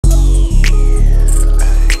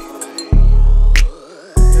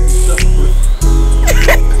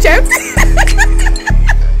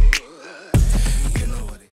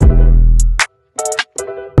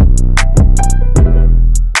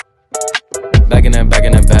back in the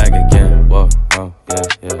bag again. Whoa, whoa, yeah,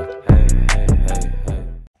 yeah. Hey, hey, hey,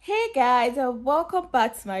 hey. Hey guys, and welcome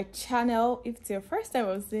back to my channel. If it's your first time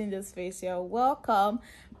of seeing this face, you're welcome.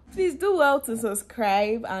 Please do well to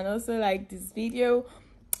subscribe and also like this video.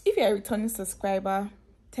 If you're a returning subscriber,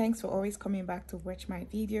 thanks for always coming back to watch my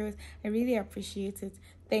videos. I really appreciate it.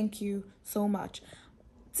 Thank you so much.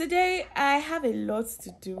 Today I have a lot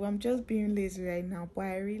to do. I'm just being lazy right now, but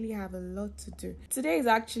I really have a lot to do. Today is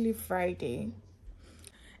actually Friday.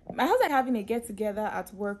 My husband having a get-together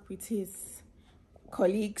at work with his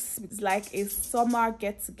colleagues. It's like a summer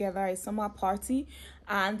get-together, a summer party,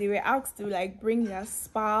 and they were asked to like bring their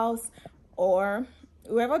spouse or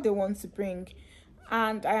whoever they want to bring,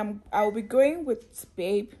 and I'll be going with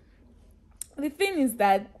Babe. The thing is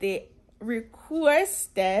that they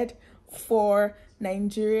requested for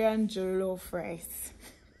Nigerian jollof rice.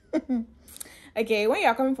 Okay, when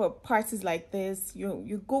you're coming for parties like this,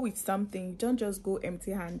 you go with something. You don't just go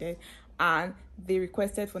empty-handed. And they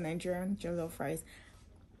requested for Nigerian jollof rice.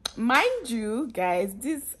 Mind you, guys,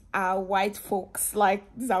 these are white folks. Like,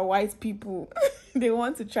 these are white people. They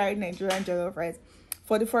want to try Nigerian jollof rice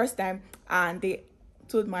for the first time, and they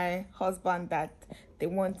told my husband that they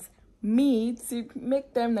want me to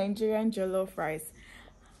make them Nigerian jollof rice.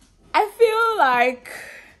 I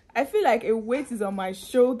feel like a weight is on my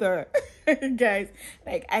shoulder. Guys,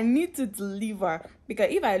 like I need to deliver,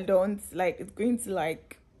 because if I don't, like, it's going to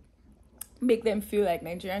like make them feel like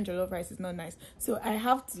Nigerian jollof rice is not nice. So I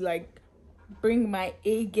have to like bring my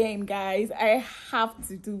A game, guys. I have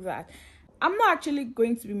to do that. I'm not actually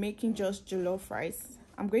going to be making just jollof rice.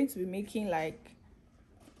 I'm going to be making like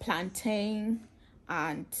plantain,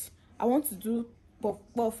 and I want to do puff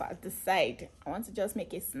puff at the side. I want to just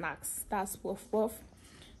make a snacks. That's puff puff.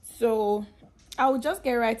 So I will just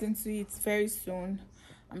get right into it very soon.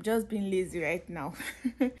 I'm just being lazy right now.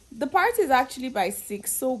 The party is actually by 6,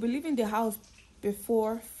 so we'll be leaving the house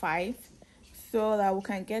before 5 so that we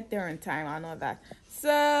can get there on time and all that.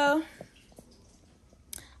 So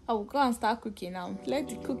I will go and start cooking now. Let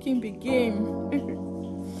the cooking begin.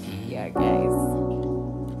 Yeah, guys.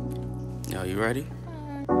 Yo, you ready?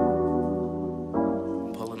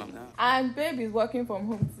 I'm pulling up now. And Babe is working from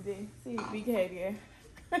home today. See his big head here.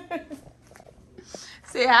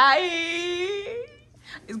 Say hi.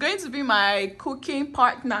 It's going to be my cooking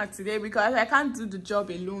partner today because I can't do the job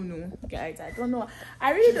alone, no, guys. I don't know.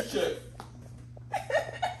 I really don't.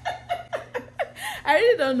 I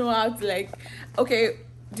really don't know how to like. Okay,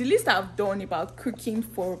 the least I've done about cooking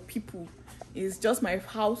for people is just my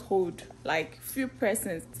household, like few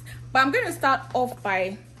persons. But I'm going to start off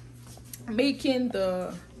by making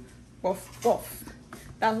the puff puff.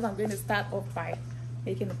 That's what I'm going to start off by,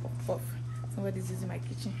 making the puff puff. Somebody's using my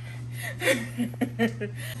kitchen.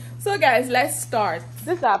 So guys, let's start.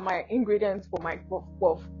 These are my ingredients for my puff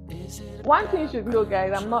puff. One thing you should know,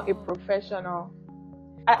 guys, I'm not a professional.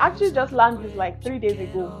 I actually just learned this like 3 days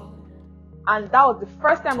ago, and that was the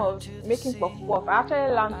first time I was making puff puff. I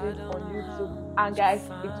actually learned it on YouTube, and guys,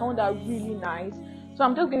 it turned out really nice. So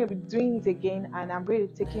I'm just going to be doing it again, and I'm going to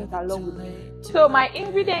be taking it along with me. So my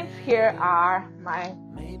ingredients here are my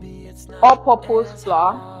all-purpose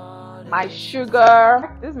flour, my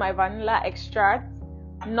sugar, this is my vanilla extract,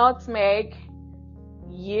 nutmeg,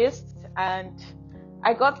 yeast, and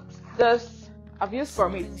I got this, I've used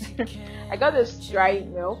from it. I got this dry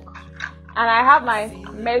milk, and I have my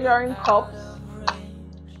measuring cups.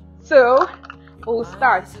 So we'll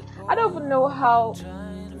start. I don't even know how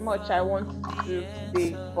much I want to do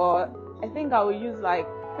today, but I think I will use like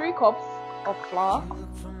 3 cups of flour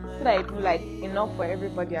so that it will like enough for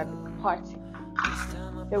everybody at the party.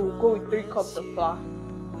 Then we'll go with 3 cups of flour.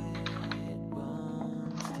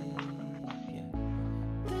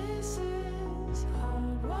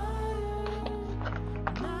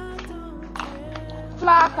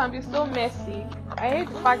 Flour can be so messy. I hate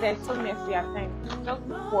the fact that it's so messy at times. It's just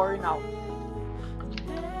pouring out.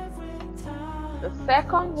 The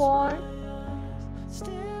second one,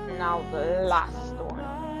 now the last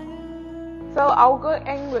one. So I'll go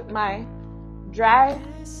in with my dry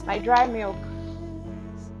milk.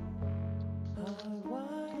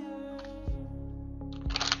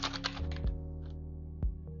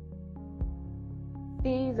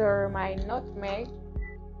 These are my nutmeg.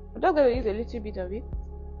 I'm just going to use a little bit of it.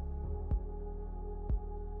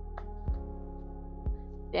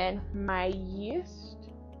 Then my yeast.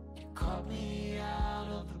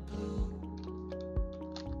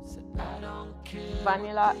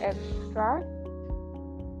 Vanilla extract.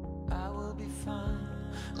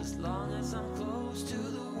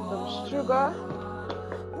 Some sugar.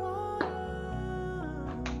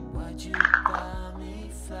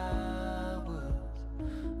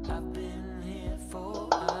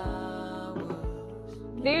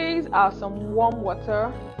 some warm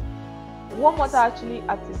water. Warm water actually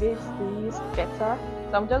activates the yeast better.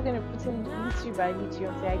 So I'm just going to put in little by little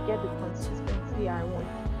until I get the consistency I want.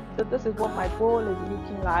 So this is what my bowl is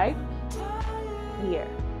looking like here.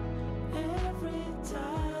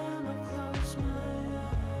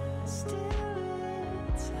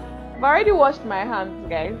 I've already washed my hands,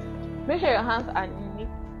 guys. Make sure your hands are neat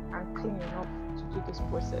and clean enough to do this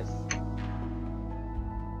process.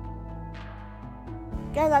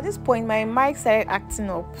 Guys, at this point my mic started acting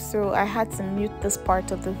up, so I had to mute this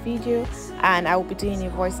part of the video and I will be doing a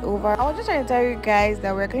voiceover. I was just trying to tell you guys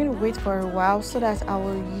that we're going to wait for a while so that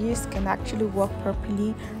our yeast can actually work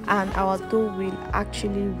properly and our dough will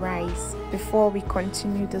actually rise before we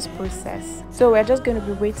continue this process. So we're just going to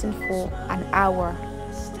be waiting for an hour.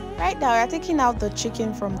 Right now we're taking out the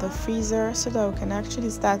chicken from the freezer so that we can actually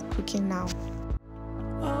start cooking now.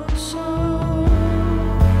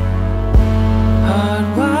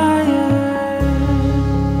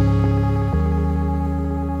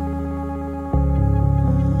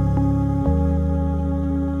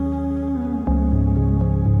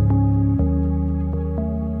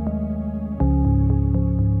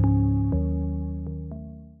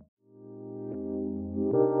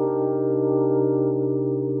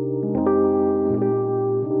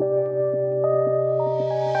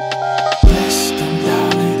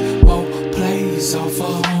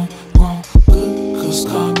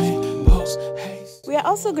 We are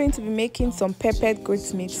also going to be making some peppered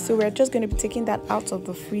goat meat, so we're just going to be taking that out of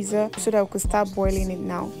the freezer so that we could start boiling it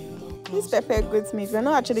now. This peppered goat meat, we're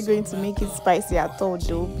not actually going to make it spicy at all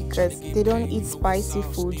though, because they don't eat spicy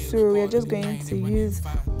food, so we're just going to use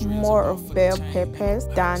more of bell peppers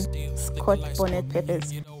than Scotch bonnet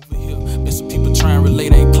peppers. Some people try and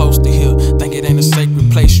relate, ain't close to here. Think it ain't a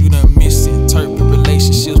sacred place, you done misinterpret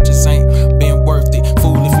relationships, just ain't been worth it.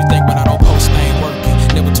 Fool if you think when I don't post, I ain't working.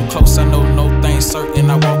 Never too close, I know no things certain.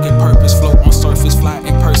 I walk in purpose, float on surface, fly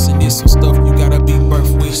in person. It's some stuff you gotta be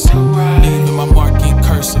birthed with. Leaving my mark in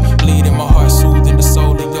cursive, bleeding my heart, soothing the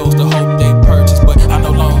soul of yours, the hope they purchase. But I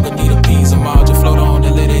no longer need a piece of margin. Float on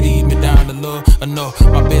and let it eat me down to love. Enough,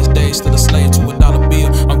 my best days still a slave to $1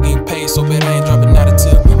 bill. I'm getting paid so bad I ain't dropping out a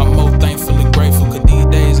tip. I'm more thankful and grateful, cause these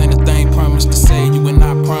days ain't a thing promised to say you and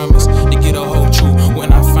I promise to get a whole truth.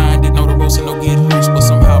 When I find it, no the roast and no get loose, but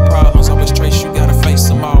somehow problems always trace you. Gotta face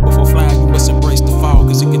them all before flying. You must embrace the fall,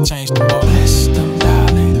 cause it can change tomorrow. Bless them,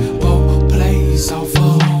 darling. Whoa, blaze off a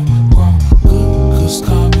homegrown good cause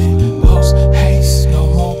coming post haste. No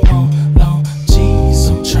more pro, no G's.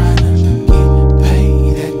 I'm trying to get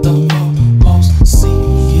paid at the utmost. See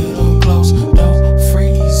you up close, don't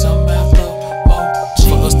freeze. I'm after more G's.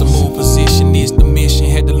 For us to move position is the mission.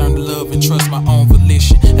 Had to learn to love and trust my own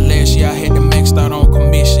volition. And last year I had to max out on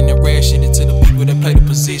commission and ration it to the people that play the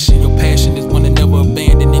position. Your passion is one that never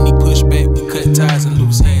abandon any pushback. We cut ties and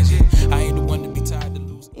lose hands. Yeah, I ain't the one to be tied to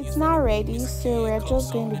lose. It's now ready, so we're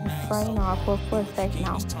just going to be frying our puff effect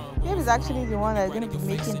now. Babe is actually the one that's going to be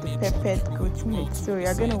making the peppered goat meat, so we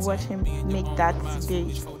are going to watch him make that today.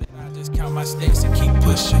 Just count my stacks and keep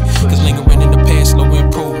pushing. Cause lingering in the past, slow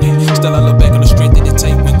improvement. Still I look back on the strength that it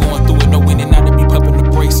take when going through it. No winning, not to be pumping the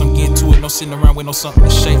brakes. I'm getting to it, no sitting around with no something to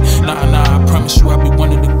shake. Nah, I promise you I'll be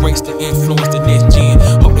one of the greats to influence the next gen.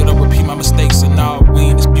 Hope they don't repeat my mistakes and all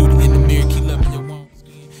win. There's beauty in the mirror, keep loving your own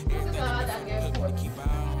skin. Keep eye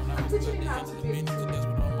on. I'm teaching you how to be.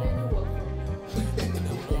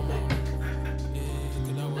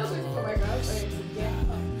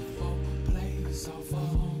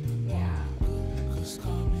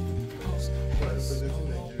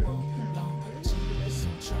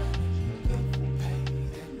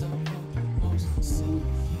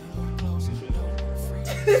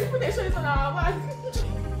 They show it on our back.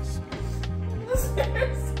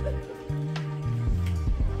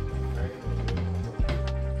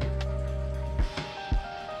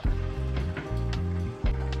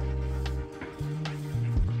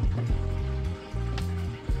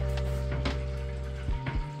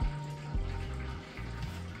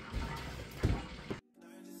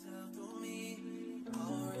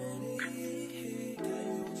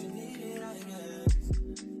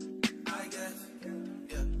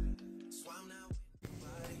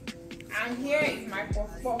 And here is my puff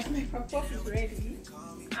puff. My puff puff is ready.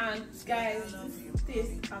 And guys, this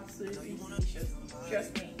tastes absolutely delicious.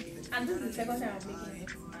 Trust me. And this is the second time I'm making it.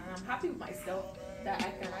 And I'm happy with myself that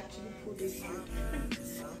I can actually pull this through.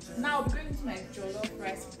 Now I'm going into my jollof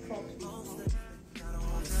rice properly.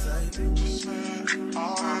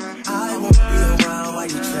 I won't be around while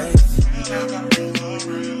you chase. You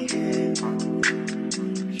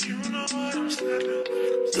know what I'm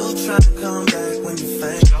saying? You try to come back when you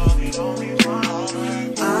faint. I always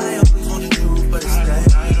want the truth, but it's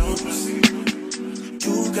dangerous.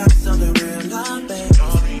 You got something real, not bad. You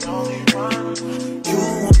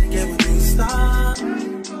wanna get with me, stop.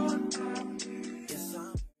 Yes,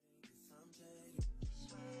 I'm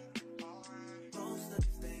jaded. Most of the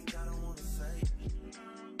things I don't wanna say.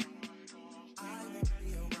 I won't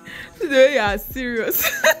be around. Today you are serious.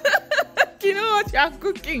 You know what you are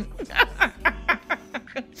cooking.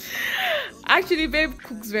 Actually, babe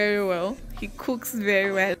cooks very well. He cooks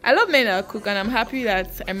very well. I love men that cook, and I'm happy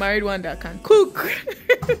that I married one that can cook.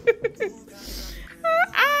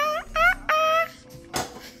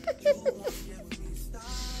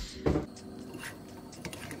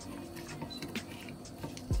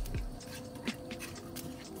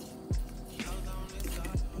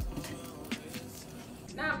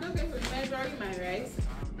 Now I'm just going to be measuring my rice.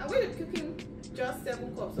 I'm going to be cooking just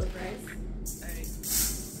 7 cups of rice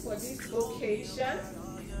for this occasion.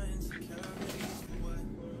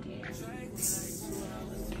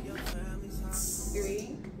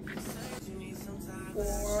 3,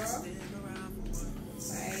 4, 5,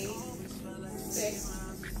 6,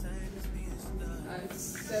 and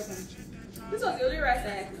 7. This was the only rice I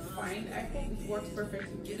could find. I hope it works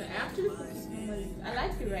perfectly. I actually cooked it normally. I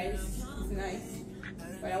like the rice, it's nice.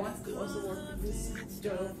 But I want to also work with this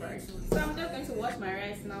jollof rice. So I'm just going to wash my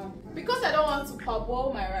rice now. Because I don't want to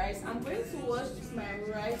parboil my rice, I'm going to wash my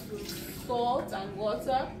rice with salt and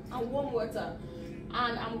water and warm water.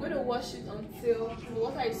 And I'm going to wash it until the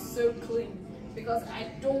water is so clean. Because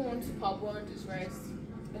I don't want to parboil this rice.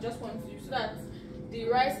 I just want to, so that the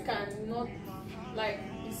rice can not like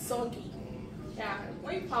be soggy. Yeah,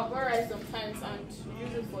 when you parboil rice sometimes and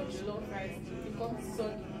use it for jollof rice, it becomes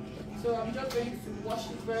soggy. So I'm just going to wash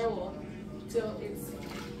it very well till it's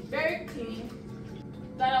very clean,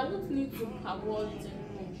 that I won't need to parboil it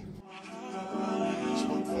anymore.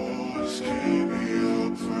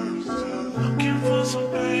 Looking for some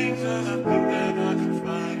things that I think that I can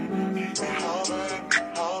find.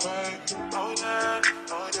 Oh yeah,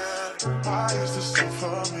 why is this so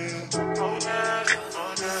for me? Oh yeah,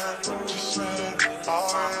 just said,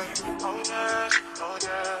 alright. Oh yeah.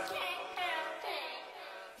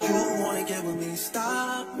 You wanna get with me,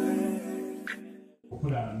 stop.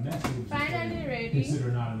 Put out a message. Finally ready.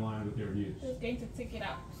 Consider not in line with their views. Just going to take it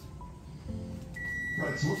out.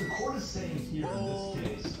 Right, so what the court is saying here in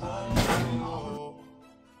this case,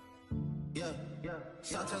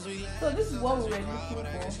 So this is what we were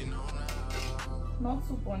looking for. Not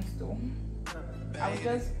 2 points though. I will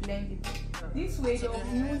just blend it. This way there will be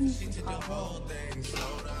no need to parboil.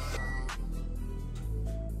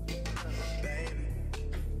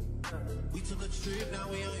 We took a trip, now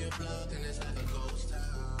we on your block, and it's like a ghost town.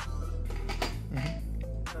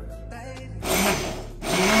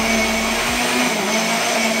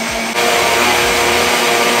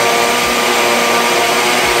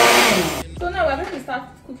 So now we're going to start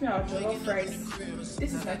cooking our jollof rice.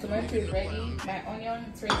 This is my tomato is ready, my onion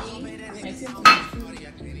is ready, my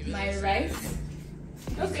tomato, my rice.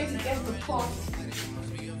 Just going to get the pot.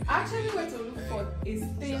 I actually went to look for a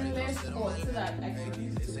stainless pot so that I can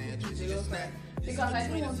use it to cook the jollof rice. Because I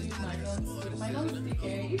don't want to use my non-stick. My non-stick,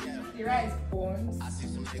 if the rice burns,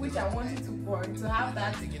 which I want it to burn, to have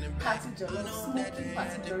that patty jollof, smoky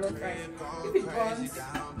patty jollof rice. If it burns,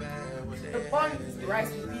 the burnt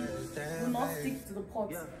rice will not stick to the pot.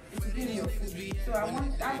 It will be in your food. So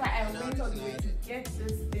that's why I went all the way to get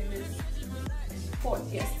this stainless pot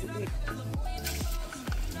yesterday.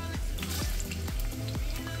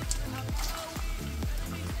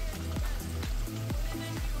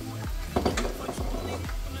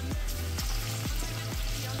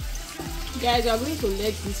 Guys, you are going to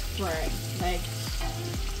let this fry. Like,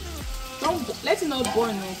 don't let it not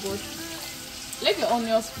burn, no, but let the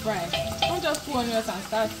onions fry. Don't just put onions and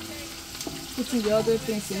start putting the other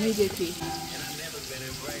things immediately.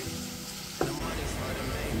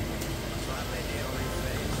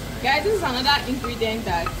 Guys, this is another ingredient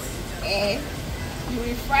that you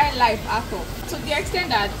will fry life out of, to the extent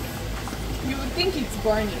that you will think it's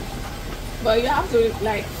burning, but you have to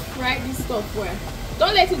like fry this stuff well.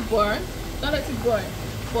 Don't let it burn. Don't let it burn,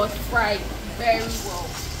 but fry it very well.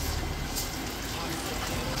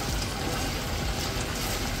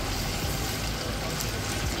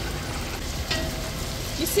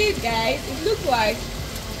 You see it, guys? It looks like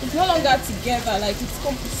it's no longer together, like it's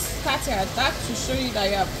scattered. That to show you that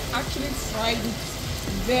you have actually fried it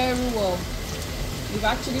very well. You've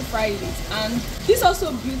actually fried it, and this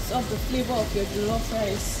also builds up the flavor of your jollof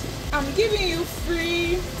rice. I'm giving you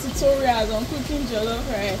free tutorials on cooking jollof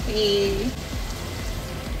rice. Hey.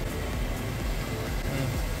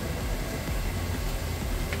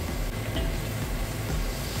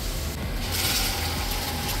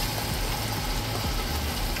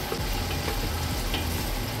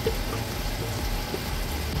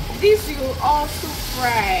 will also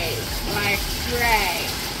fry, like fry.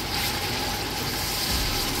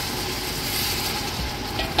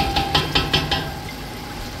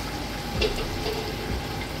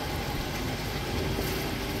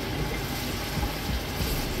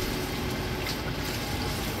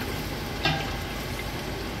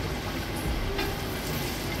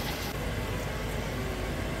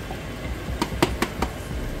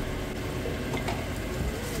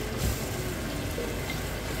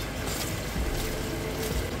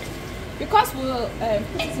 Because we'll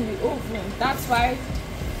put it in the oven, that's why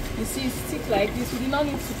you see it stick like this. We do not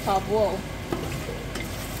need to parboil.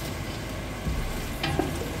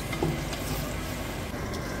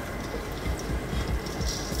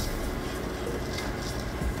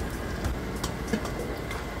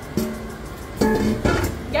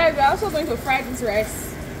 Guys, we're also going to fry this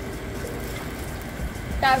rice.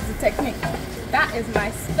 That's the technique. That is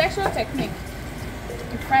my special technique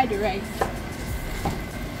to fry the rice.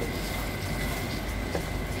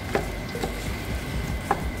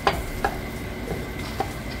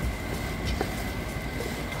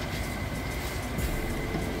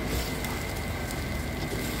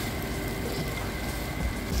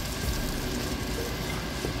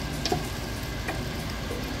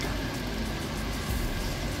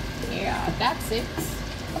 Yeah, that's it.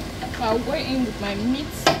 So I'll go in with my meat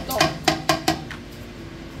stock.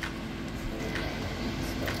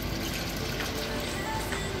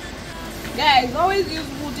 Guys, always use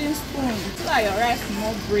wooden spoon so that your rice will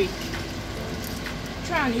not break.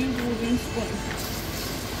 Try and use wooden spoon.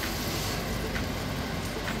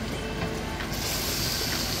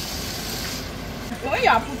 When you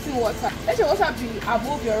are putting water, let your water be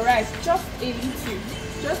above your rice, just a little,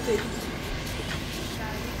 just a little.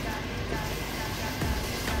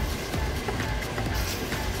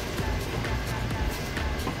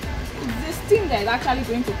 Steam that is actually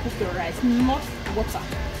going to cook your rice, not water.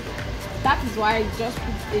 That is why you just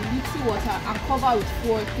put a little water and cover with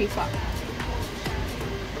foil paper.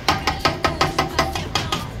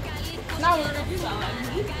 Now we'll reduce our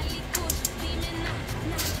heat.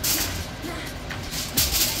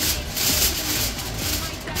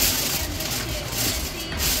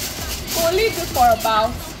 We'll leave this for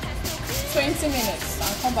about 20 minutes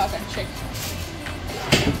and come back and check.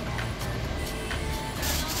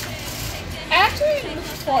 I actually looked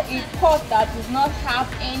for a pot that does not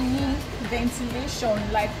have any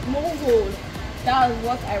ventilation, like no hole. That was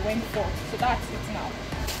what I went for. So that's it now.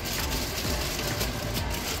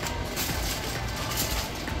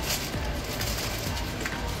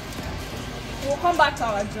 We'll come back to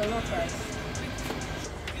our jollof rice.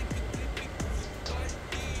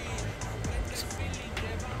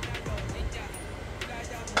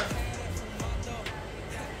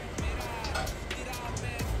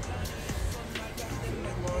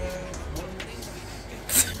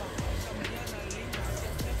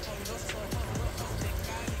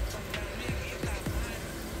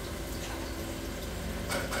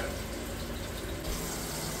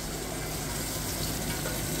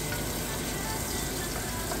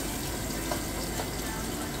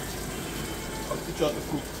 Teach you how to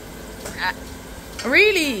cook.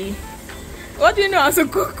 Really? What do you know how to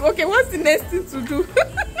cook? Okay, what's the next thing to do?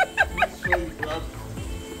 Make sure you grab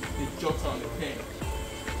the jot on the pen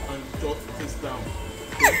and jot this down.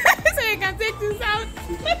 Okay? So you can take this out.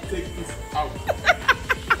 So you can take this out.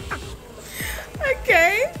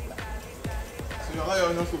 Okay. So you allow your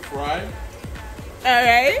onions to fry.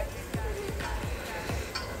 Alright.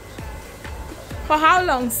 For how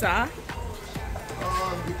long, sir?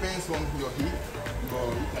 Depends on your heat, but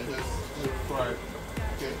you can just fry.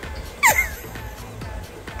 Okay.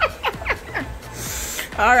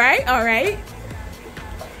 Alright, alright.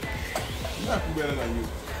 I'm not better than you.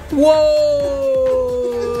 Whoa!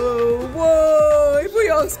 Whoa! Even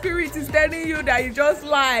your spirit is telling you that you just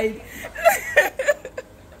lied.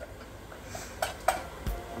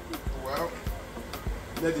 Well,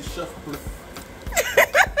 let the chef proof.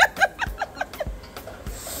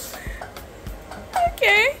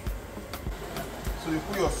 Okay. So you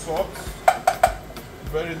put your salt,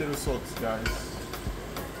 very little salt, guys.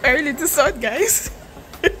 Very little salt, guys.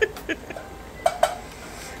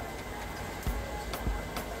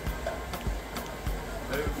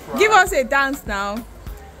 Give us a dance now.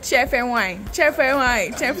 Chef and wine. Chef and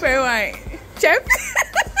wine. Chef and wine. Chef.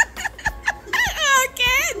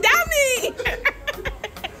 Okay, dummy.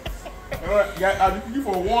 Alright, guys, I'll be cooking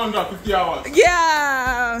for 150 hours.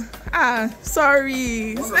 Yeah.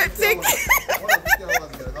 Sorry. 150 hours. 150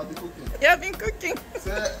 hours, guys. I'll be cooking. You have been cooking.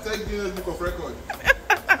 Take Guinness Book of Record.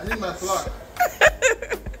 I need my flag.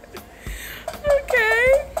 Okay.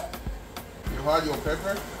 You had your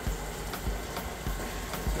pepper.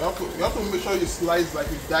 You have to make sure you slice like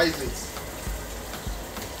you dice it.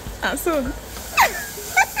 And so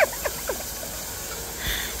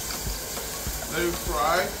Let it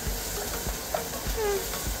fry.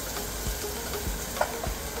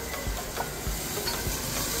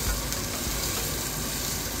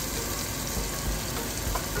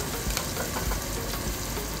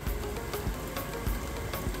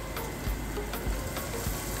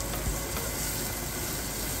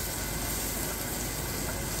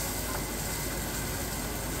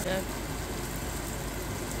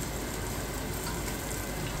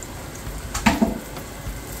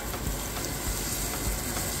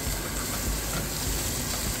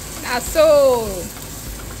 so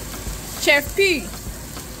Chef P.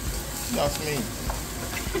 That's me.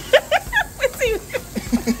 What's you?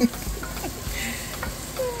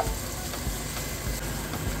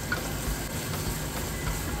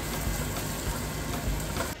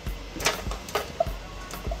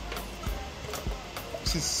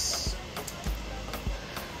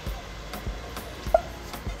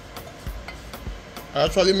 I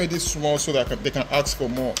actually made this small so that they can ask for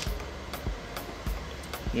more.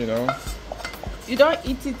 You know? You don't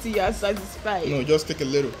eat it till you're satisfied. No, just take a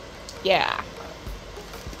little. Yeah.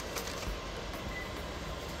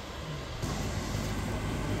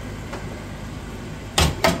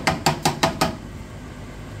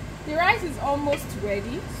 The rice is almost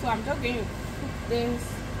ready, so I'm just going to cook this.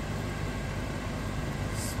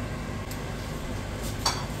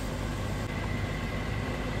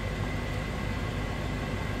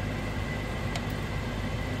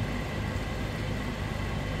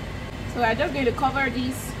 So I'm just going to cover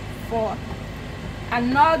this for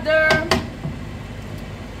another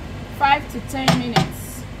 5 to 10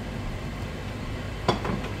 minutes.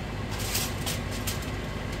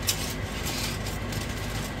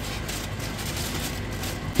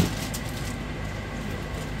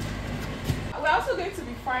 We're also going to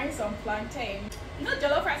be frying some plantain. You know,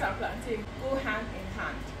 jollof rice and plantain go hand in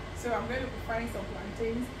hand. So I'm going to be frying some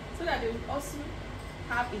plantains so that they will also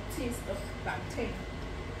have a taste of plantain.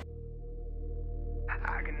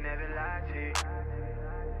 I can never lie to you.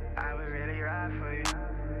 I would really ride for you.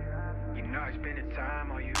 You know I spend the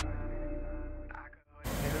time on you.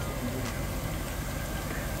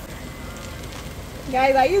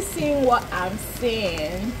 Guys, are you seeing what I'm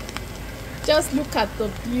saying? Just look at the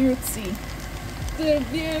beauty. The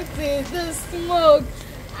beauty, the smoke,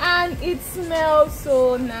 and it smells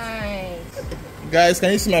so nice. Guys,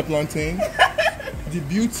 can you see my plantain? The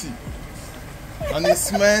beauty. And it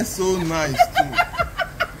smells so nice too.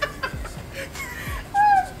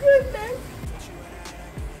 Oh goodness.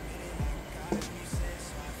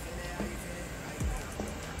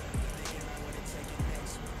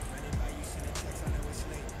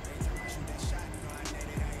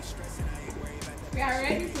 We are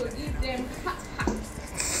ready to eat them.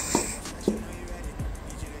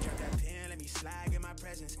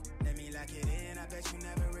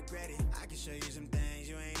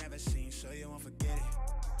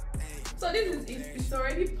 So this is it's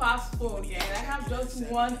already past 4, guys. I have just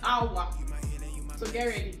 1 hour. So get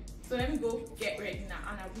ready. So let me go get ready now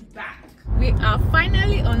and I'll be back. We are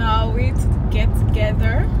finally on our way to get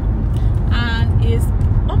together. And it's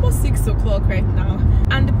almost 6 o'clock right now.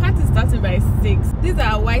 And the party is starting by 6. These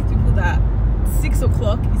are white people that 6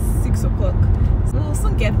 o'clock is 6 o'clock. So we'll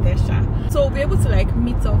soon get there, Sha. So we'll be able to like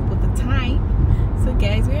meet up with the time. So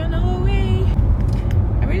guys, we're on our way.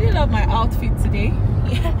 I really love my outfit today.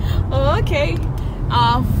 Yeah. Oh, okay.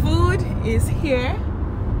 Our food is here.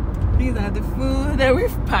 These are the food that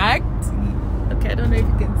we've packed. Okay, I don't know if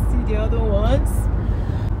you can see the other ones.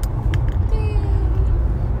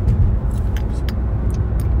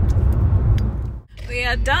 We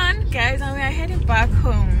are done, guys, and we are heading back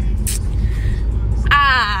home.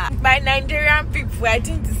 My Nigerian people, I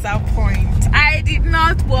didn't disappoint. I did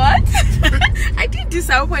not what? I didn't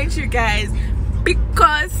disappoint you guys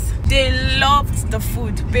because they loved the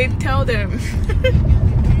food. Babe, tell them.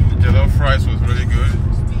 The jollof rice was really good,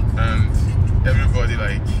 and everybody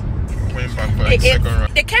like went back for like second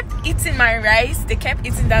round. They kept eating my rice. They kept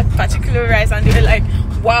eating that particular rice, and they were like,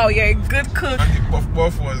 "Wow, you're a good cook." And the puff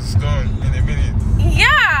puff was gone in a minute.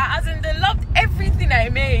 Yeah, as in they loved everything I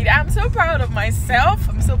made. I'm so proud of myself.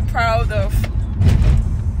 I'm so proud of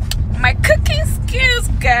my cooking skills,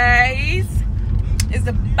 guys. It's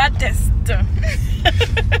the baddest.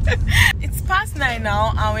 It's past 9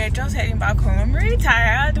 now and we're just heading back home. I'm really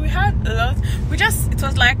tired. We had a lot. It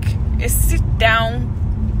was like a sit down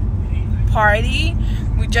party.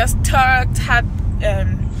 We just talked, had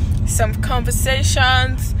some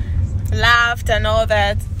conversations, laughed and all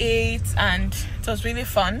that, ate, and it was really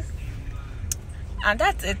fun. And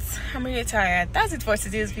that's it. I'm really tired. That's it for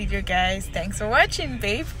today's video, guys. Thanks for watching,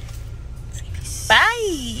 babe.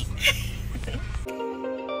 Bye.